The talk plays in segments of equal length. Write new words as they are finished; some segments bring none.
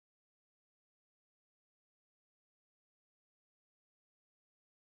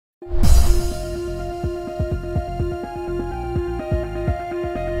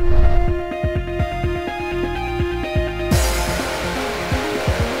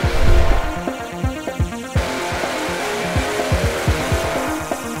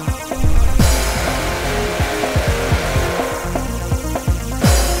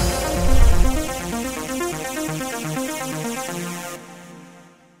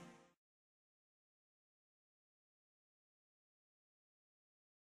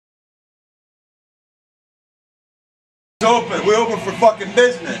Open. We open for fucking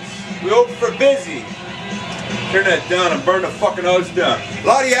business. We open for busy. Turn that down and burn the fucking house down. A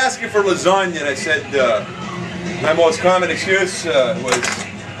lot of you asking for lasagna, and I said my most common excuse was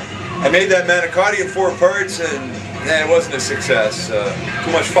I made that manicotti in 4 parts and it wasn't a success.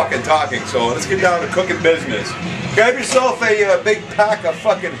 Too much fucking talking. So let's get down to cooking business. Grab yourself a big pack of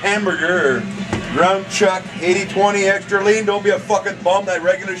fucking hamburger or ground chuck, 80-20 extra lean. Don't be a fucking bum. That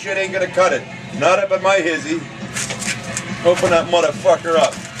regular shit ain't gonna cut it. Not up at my hizzy. Open that motherfucker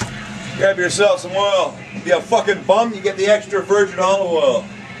up. Grab yourself some oil. Be a fucking bum, you get the extra virgin olive oil.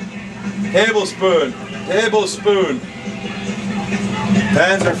 Tablespoon. Tablespoon.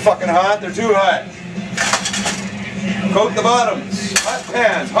 Pans are fucking hot. They're too hot. Coat the bottoms. Hot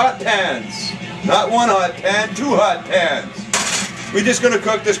pans. Hot pans. Not one hot pan, 2 hot pans. We're just going to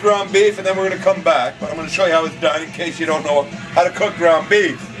cook this ground beef and then we're going to come back. But I'm going to show you how it's done in case you don't know how to cook ground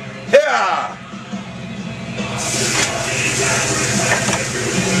beef. Yeah!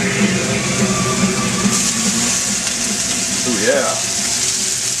 Oh yeah.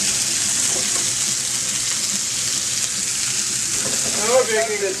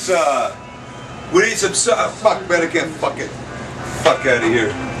 We need some sauce. Fuck, better get fuck out of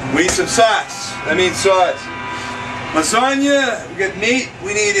here. We need some sauce. That means sauce. Lasagna, we get meat.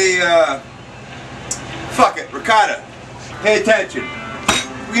 We need a fuck it, ricotta. Pay attention.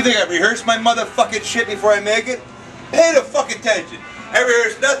 What do you think? I rehearsed my motherfucking shit before I make it? Pay the fucking attention. I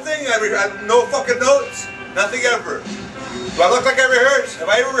rehearsed nothing. I have no fucking notes. Nothing ever. Do I look like I rehearsed? Have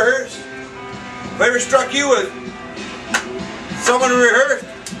I ever rehearsed? Have I ever struck you with someone who rehearsed?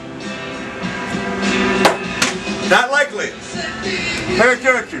 Not likely. Pay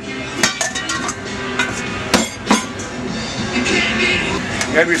attention.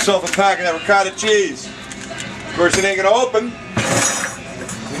 Grab yourself a pack of that ricotta cheese. Of course, it ain't gonna open.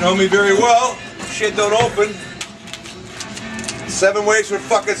 You know me very well. Shit don't open. 7 ways for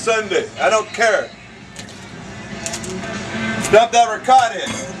fucking Sunday. I don't care. Dump that ricotta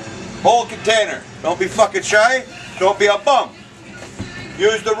in. Whole container. Don't be fucking shy. Don't be a bum.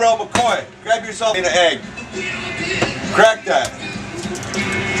 Use the real McCoy. Grab yourself an egg. Crack that.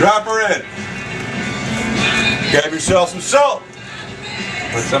 Drop her in. Grab yourself some salt.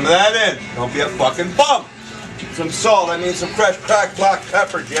 Put some of that in. Don't be a fucking bum. Some salt. I mean some fresh cracked black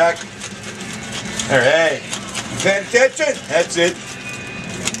pepper, Jack. Alright. Paying attention? That's it.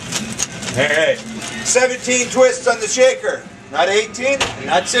 Alright. 17 twists on the shaker. Not 18,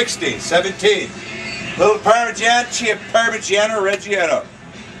 not 16. 17. Little Parmigiano Reggiano.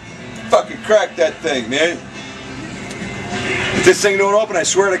 Fucking crack that thing, man. If this thing don't open, I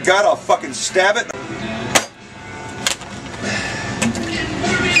swear to God, I'll fucking stab it.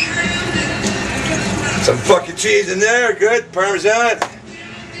 Some fucking cheese in there, good. Parmesan.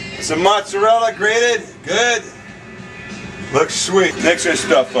 Some mozzarella grated, good. Looks sweet. Mix this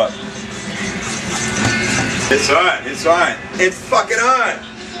stuff up. It's on, it's on. It's fucking on.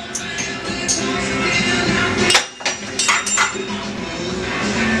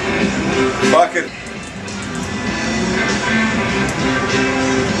 Fucking.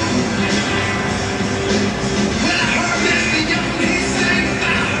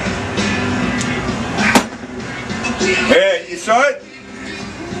 Hey, you saw it?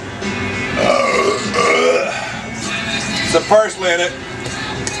 Some parsley in it.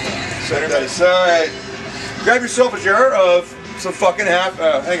 Center that aside. Grab yourself a jar of some fucking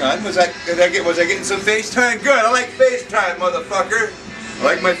hang on, was I getting some FaceTime? Good, I like FaceTime, motherfucker. I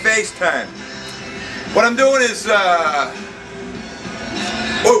like my FaceTime. What I'm doing is,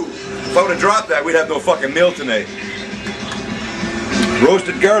 whoa, if I would have dropped that, we'd have no fucking meal tonight.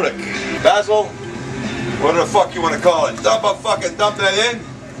 Roasted garlic. Basil, whatever the fuck you want to call it. Dump that in.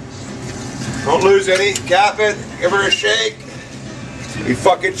 Don't lose any. Cap it. Give her a shake. Be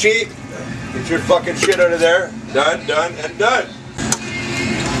fucking cheap. Get your fucking shit out of there. Done, done, and done.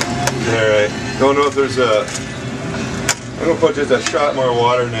 Alright. Don't know if there's a... I'm going to put just a shot more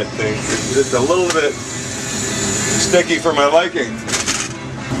water in that thing. It's just a little bit sticky for my liking.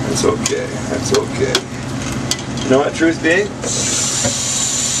 That's okay. That's okay. You know what, truth being?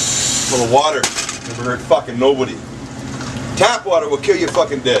 A little water. Never hurt fucking nobody. Tap water will kill you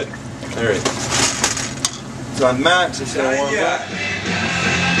fucking dead. Alright. It's on max instead of warm up.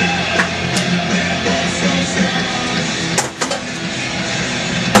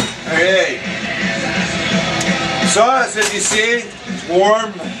 Alright. Sauce, as you see, it's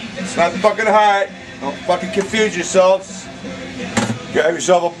warm. It's not fucking hot. Don't fucking confuse yourselves. Grab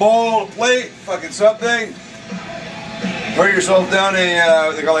yourself a bowl, a plate, fucking something. Pour yourself down a,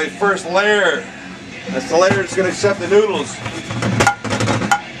 what they call a first layer. That's the layer that's going to accept the noodles.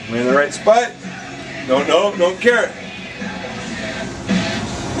 Am I in the right spot? Don't know, don't care.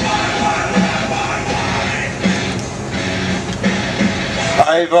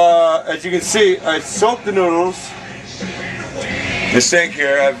 I've, as you can see, I've soaked the noodles. This sink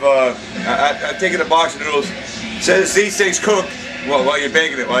here, I've taken a box of noodles. It says these things cook while you're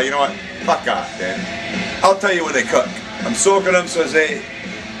baking it. Well, you know what? Fuck off, man. I'll tell you when they cook. I'm soaking them so they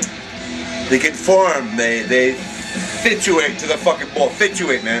get formed. They fituate to the fucking bowl.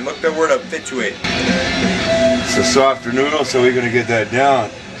 Fituate, man. Look the word up, fituate. It's a softer noodle, so we're gonna get that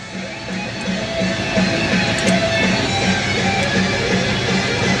down.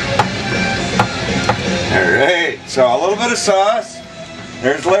 Alright, so a little bit of sauce.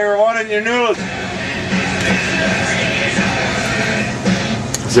 There's layer one in your noodles.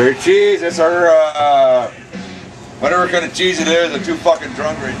 It's our cheese. It's our, whatever kind of cheese it is. I'm too fucking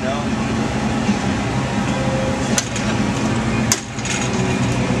drunk right now.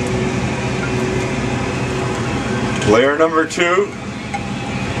 Layer number two.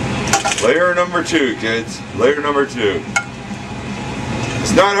 Layer number two, kids. Layer number two.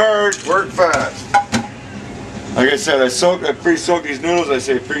 It's not hard. Work fast. Like I said, I pre-soaked these noodles. I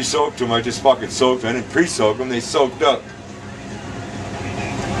say pre-soaked them. I just fucking soaked them. I didn't pre-soak them. They soaked up.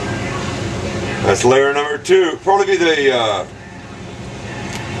 That's layer number two. Probably be the, as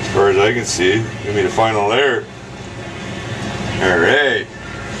far as I can see, gonna be the final layer. Alright.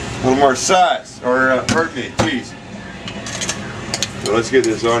 A little more sauce, or pardon me, cheese. So let's get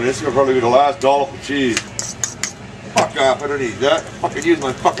this on. This is gonna probably be the last dollop of cheese. Fuck off, I don't need that. Fucking use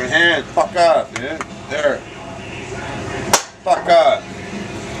my fucking hand. Fuck off, man. There. Fuck off.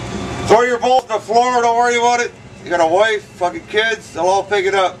 Throw your bowl to the floor, don't worry about it. You got a wife, fucking kids, they'll all pick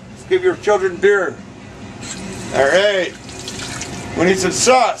it up. Just give your children beer. Alright. We need some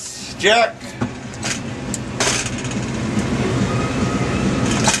sauce, Jack.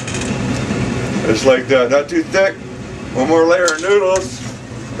 Just like that, not too thick. One more layer of noodles.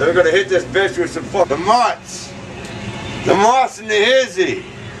 Then we're gonna hit this bitch with some fucking mozz. The moss and the hizzy.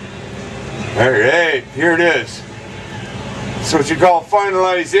 Alright, here it is. That's what you call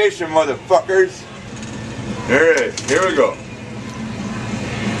finalization, motherfuckers. Alright, here we go.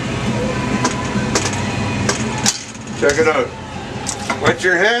 Check it out. Wet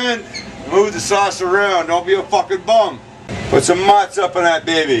your hand, move the sauce around, don't be a fucking bum. Put some mozz up in that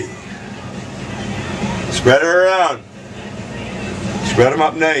baby. Spread it around. Spread them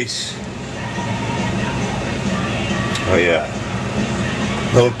up nice. Oh yeah.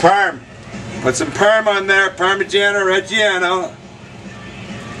 Little parm. Put some parm on there. Parmigiano Reggiano.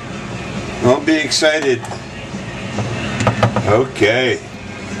 Don't be excited. Okay.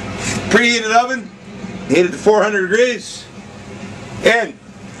 Preheated oven. Heated to 400 degrees. In.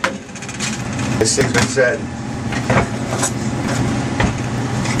 This thing's been set.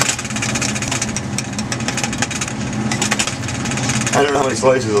 I don't know how many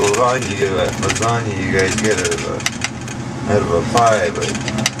slices of lasagna you guys get out of a pie, but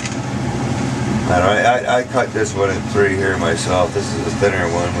I don't know, I cut this one in 3 here myself. This is a thinner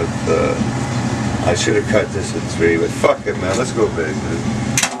one with I should have cut this in 3, but fuck it, man. Let's go big, man.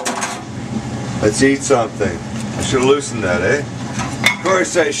 Let's eat something. I should have loosened that, eh? Of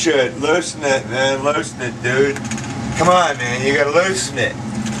course I should. Loosen it, man. Loosen it, dude. Come on, man. You gotta loosen it.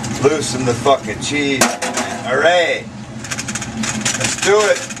 Loosen the fucking cheese. Alright. Let's do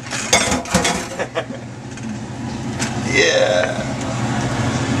it. Yeah.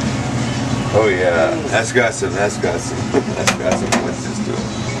 Oh yeah. That's got some. Let's just do it.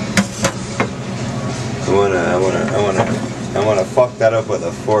 I wanna fuck that up with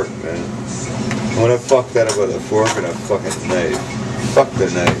a fork, man. I wanna fuck that up with a fork and a fucking knife. Fuck the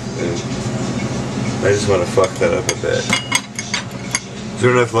knife, man. I just wanna fuck that up a bit. Is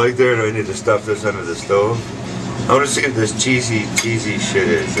there enough light there? Do I need to stuff this under the stove? I want to see if this cheesy shit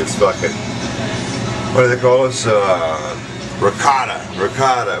is. It's fucking, what do they call this? Ricotta.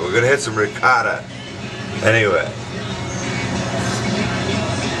 Ricotta. We're gonna hit some ricotta. Anyway.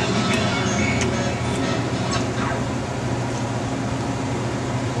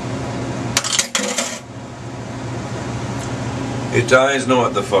 Italians know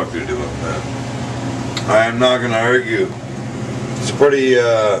what the fuck they're doing, man. I am not gonna argue. It's a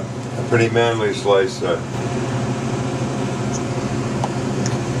pretty manly slice.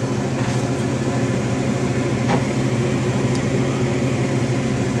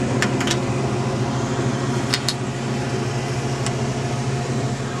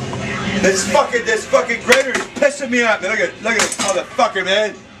 This fucking grater is pissing me off. Look at this motherfucker,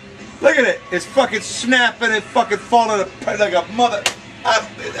 man. Look at it. It's fucking snapping and fucking falling apart like a mother.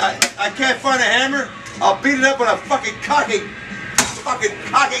 I can't find a hammer. I'll beat it up with a fucking cocking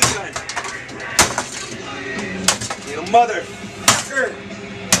gun. You motherfucker.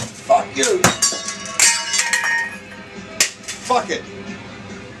 Fuck you. Fuck it.